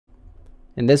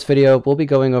In this video, we'll be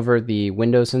going over the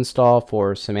Windows install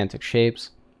for Semantic Shapes.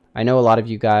 I know a lot of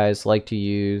you guys like to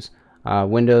use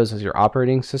Windows as your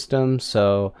operating system,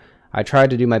 so I tried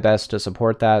to do my best to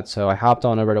support that. So I hopped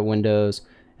on over to Windows,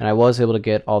 and I was able to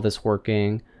get all this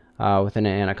working within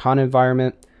an Anaconda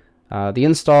environment. The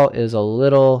install is a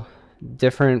little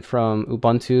different from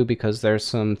Ubuntu because there's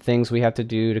some things we have to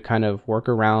do to kind of work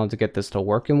around to get this to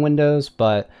work in Windows,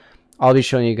 but I'll be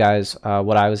showing you guys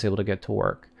what I was able to get to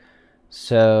work.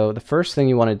 So the first thing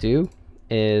you want to do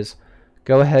is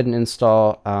go ahead and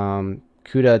install Cuda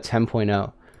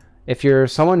 10.0. If you're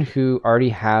someone who already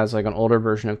has like an older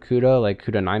version of Cuda, like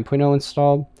Cuda 9.0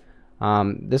 installed,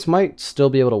 this might still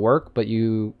be able to work, but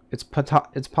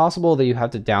it's possible that you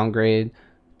have to downgrade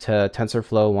to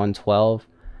TensorFlow 112.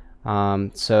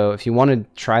 So if you want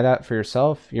to try that for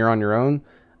yourself, you're on your own.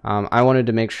 I wanted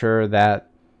to make sure that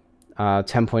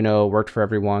 10.0 worked for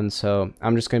everyone, so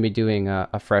I'm just going to be doing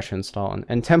a fresh install.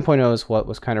 And 10.0 is what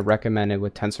was kind of recommended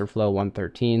with TensorFlow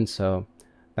 113, so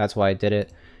that's why I did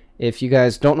it. If you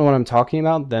guys don't know what I'm talking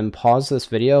about, then pause this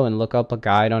video and look up a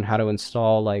guide on how to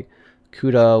install like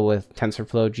Cuda with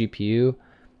TensorFlow GPU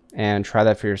and try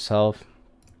that for yourself.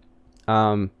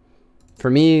 For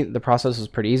me, the process was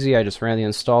pretty easy. I just ran the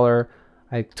installer.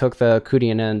 I took the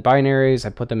cuda binaries, I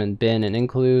put them in bin and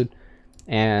include,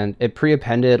 and it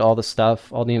pre-appended all the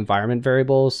stuff, all the environment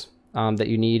variables that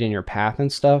you need in your path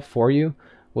and stuff for you,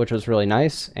 which was really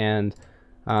nice. And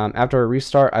after a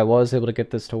restart, I was able to get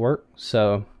this to work.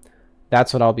 So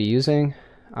that's what I'll be using.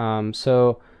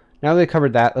 So now that we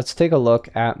covered that, let's take a look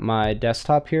at my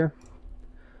desktop here.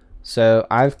 So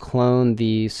I've cloned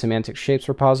the semantic shapes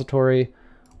repository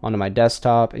onto my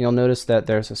desktop, and you'll notice that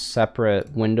there's a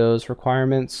separate Windows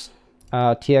requirements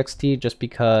txt just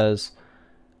because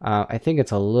I think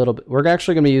it's a little bit, we're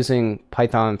actually going to be using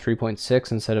Python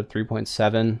 3.6 instead of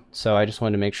 3.7, so I just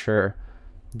wanted to make sure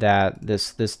that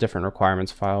this different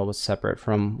requirements file was separate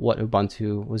from what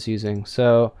Ubuntu was using.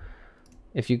 So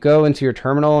if you go into your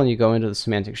terminal and you go into the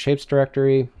semantic shapes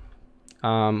directory,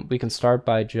 we can start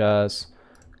by just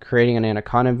creating an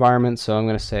Anaconda environment. So I'm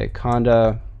going to say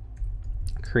conda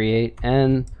create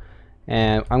n,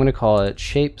 and I'm going to call it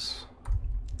shapes,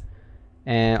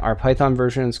 and our Python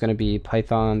version is going to be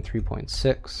Python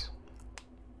 3.6.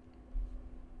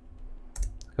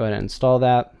 Go ahead and install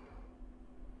that.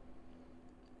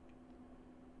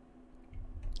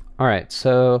 Alright,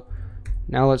 so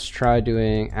now let's try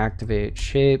doing activate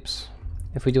shapes.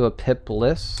 If we do a pip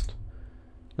list,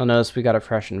 you'll notice we got a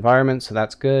fresh environment, so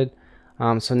that's good.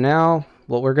 So now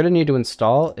what we're going to need to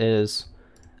install is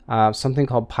something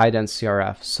called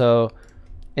p.2b. So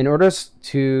in order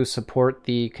to support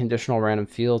the conditional random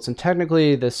fields, and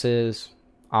technically this is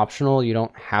optional, you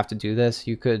don't have to do this.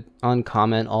 You could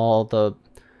uncomment all the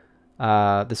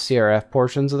CRF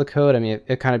portions of the code. I mean,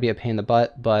 it kind of be a pain in the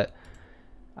butt, but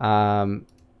an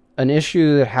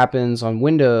issue that happens on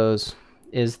Windows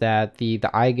is that the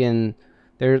eigen,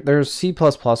 there's C++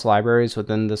 libraries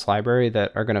within this library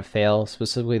that are going to fail,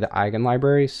 specifically the eigen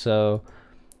library. So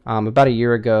about a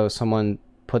year ago, someone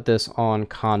put this on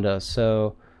Conda.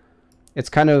 So it's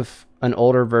kind of an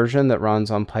older version that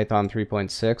runs on Python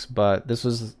 3.6, but this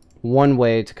was one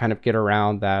way to kind of get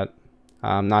around that,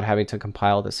 not having to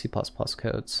compile the C++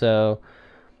 code. So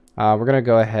we're going to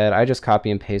go ahead. I just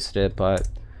copy and pasted it, but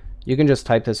you can just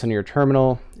type this into your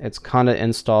terminal. It's conda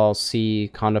install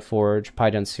c conda forge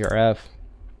p.2b,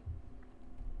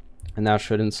 and that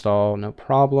should install no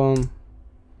problem.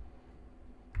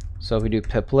 So if we do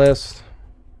pip list,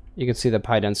 you can see the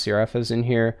p.2b is in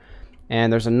here.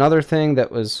 And there's another thing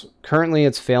that was currently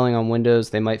it's failing on Windows.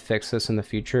 They might fix this in the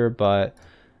future, but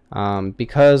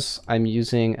because I'm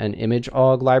using an image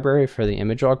aug library for the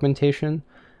image augmentation,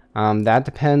 that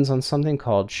depends on something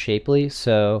called Shapely.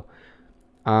 So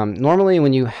normally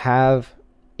when you have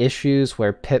issues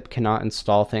where pip cannot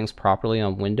install things properly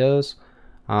on Windows,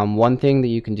 one thing that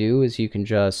you can do is you can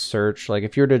just search, like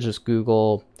if you were to just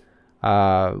Google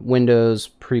Windows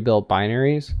pre-built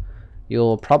binaries,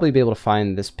 you'll probably be able to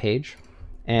find this page,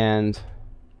 and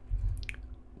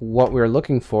what we're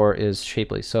looking for is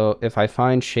Shapely. So if I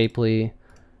find Shapely,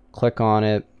 click on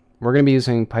it, we're going to be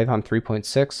using Python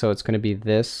 3.6, so it's going to be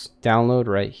this download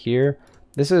right here.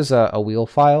 This is a wheel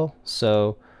file,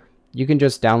 so you can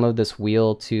just download this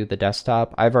wheel to the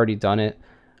desktop. I've already done it,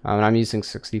 and I'm using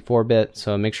 64-bit,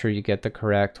 so make sure you get the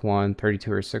correct one, 32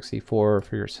 or 64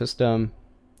 for your system.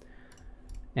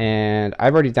 And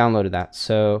I've already downloaded that,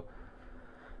 so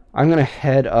I'm going to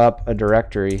head up a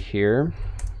directory here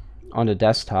on the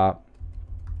desktop.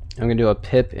 I'm going to do a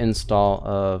pip install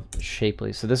of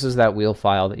Shapely. So this is that wheel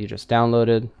file that you just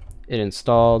downloaded. It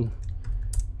installed.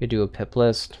 You do a pip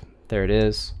list. There it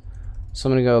is. So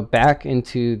I'm going to go back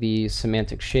into the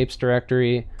semantic shapes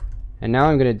directory, and now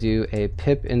I'm going to do a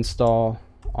pip install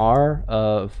r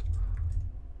of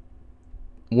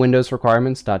Windows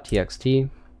requirements.txt,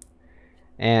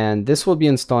 and this will be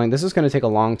installing. This is going to take a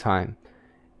long time.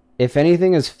 If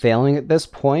anything is failing at this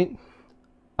point,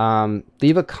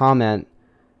 leave a comment,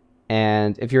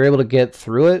 and if you're able to get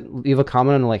through it, leave a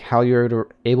comment on like how you're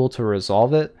able to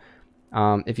resolve it.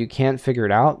 If you can't figure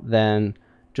it out, then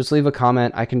just leave a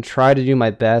comment. I can try to do my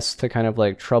best to kind of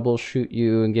like troubleshoot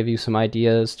you and give you some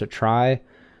ideas to try.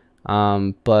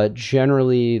 But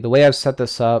generally, the way I've set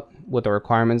this up with the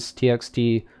requirements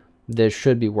txt, this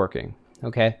should be working.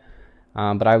 Okay.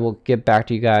 But I will get back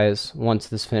to you guys once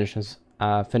this finishes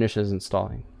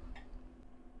installing.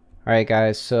 All right,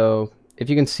 guys. So if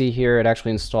you can see here, it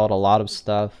actually installed a lot of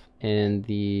stuff in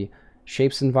the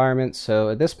shapes environment. So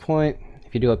at this point,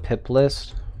 if you do a pip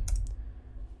list,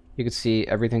 you can see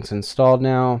everything's installed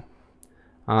now.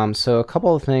 So a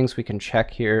couple of things we can check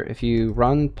here. If you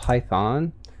run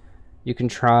Python, you can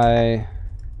try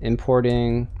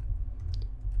importing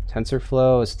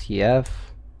TensorFlow as TF.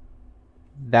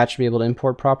 That should be able to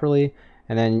import properly.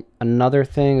 And then another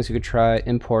thing is you could try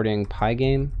importing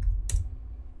Pygame.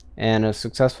 And a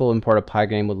successful import of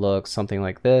Pygame would look something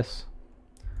like this.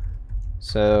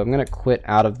 So I'm going to quit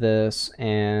out of this,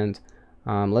 and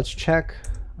let's check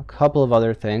a couple of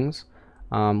other things.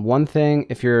 One thing,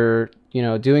 if you're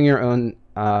doing your own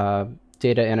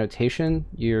data annotation,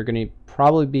 you're going to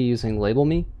probably be using label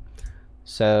me.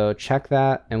 So check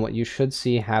that, and what you should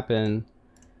see happen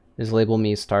is label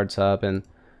me starts up, and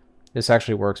this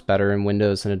actually works better in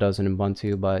Windows than it does in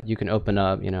Ubuntu, but you can open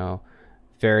up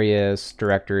various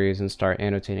directories and start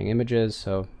annotating images.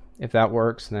 So if that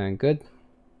works, then good.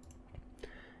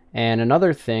 And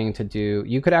another thing to do,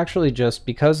 you could actually just,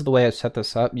 because of the way I set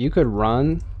this up, you could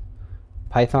run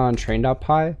python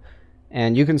train.py,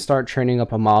 and you can start training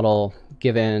up a model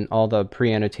given all the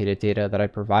pre-annotated data that I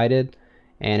provided.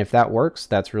 And if that works,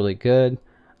 that's really good.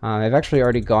 I've actually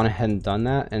already gone ahead and done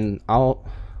that, and I'll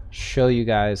show you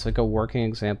guys like a working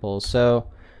example. So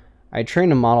I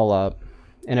trained a model up,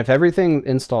 and if everything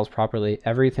installs properly,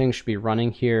 everything should be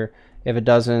running here. If it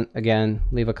doesn't, again,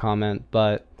 leave a comment,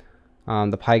 but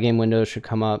the Pygame window should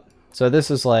come up. So this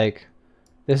is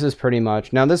pretty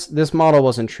much, now this model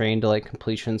wasn't trained to like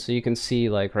completion, so you can see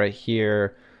like right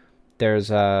here, there's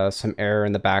some error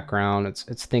in the background.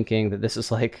 It's thinking that this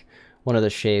is like one of the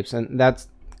shapes, and that's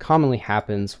commonly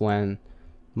happens when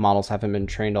models haven't been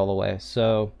trained all the way.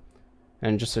 So,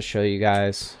 and just to show you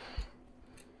guys,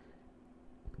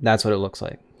 that's what it looks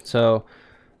like. So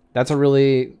that's a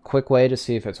really quick way to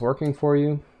see if it's working for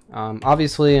you.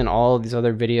 Obviously, in all of these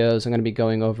other videos, I'm going to be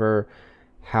going over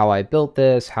how I built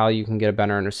this, how you can get a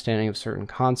better understanding of certain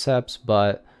concepts,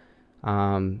 but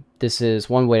this is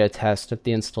one way to test if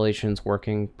the installation is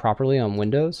working properly on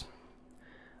Windows.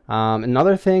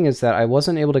 Another thing is that I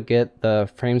wasn't able to get the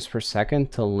frames per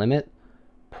second to limit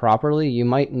properly. You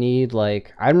might need,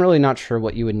 like, I'm really not sure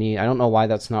what you would need. I don't know why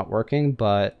that's not working,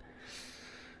 but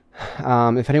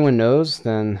if anyone knows,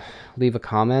 then leave a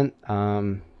comment,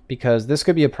 because this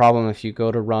could be a problem if you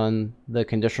go to run the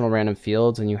conditional random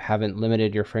fields and you haven't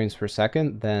limited your frames per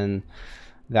second, then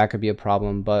that could be a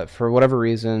problem. But for whatever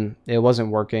reason, it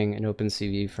wasn't working in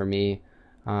OpenCV for me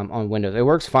on Windows. It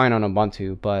works fine on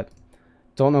Ubuntu, but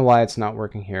don't know why it's not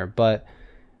working here. But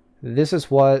this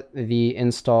is what the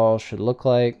install should look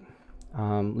like.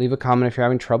 Leave a comment if you're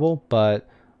having trouble, but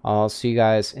I'll see you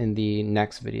guys in the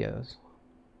next videos.